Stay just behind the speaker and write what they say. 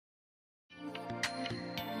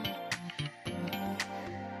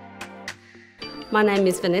My name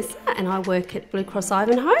is Vanessa and I work at BlueCross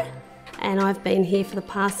Ivanhoe, and I've been here for the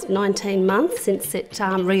past 19 months since it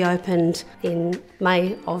reopened in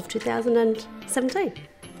May of 2017.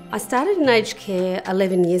 I started in aged care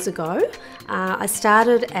 11 years ago. I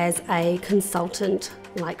started as a consultant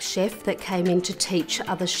like chef that came in to teach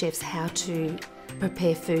other chefs how to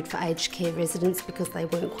prepare food for aged care residents because they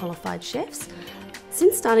weren't qualified chefs.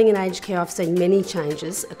 Since starting in aged care, I've seen many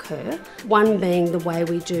changes occur. One being the way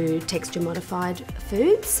we do texture modified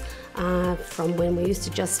foods, from when we used to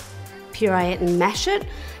just puree it and mash it,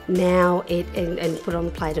 now and put it on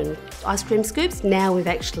the plate and ice cream scoops. Now we've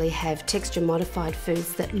actually have texture modified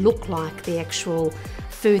foods that look like the actual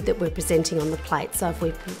food that we're presenting on the plate. So if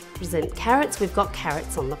we present carrots, we've got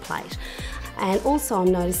carrots on the plate. And also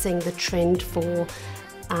I'm noticing the trend for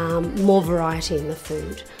more variety in the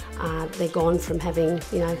food. They're gone from having,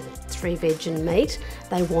 3 veg and meat.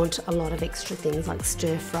 They want a lot of extra things like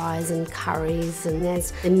stir fries and curries, and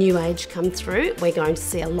as the new age come through, we're going to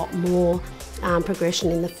see a lot more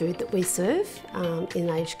progression in the food that we serve in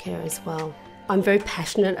aged care as well. I'm very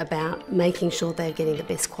passionate about making sure they're getting the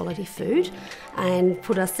best quality food and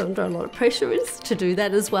put us under a lot of pressure to do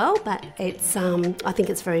that as well, but I think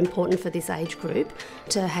it's very important for this age group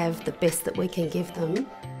to have the best that we can give them.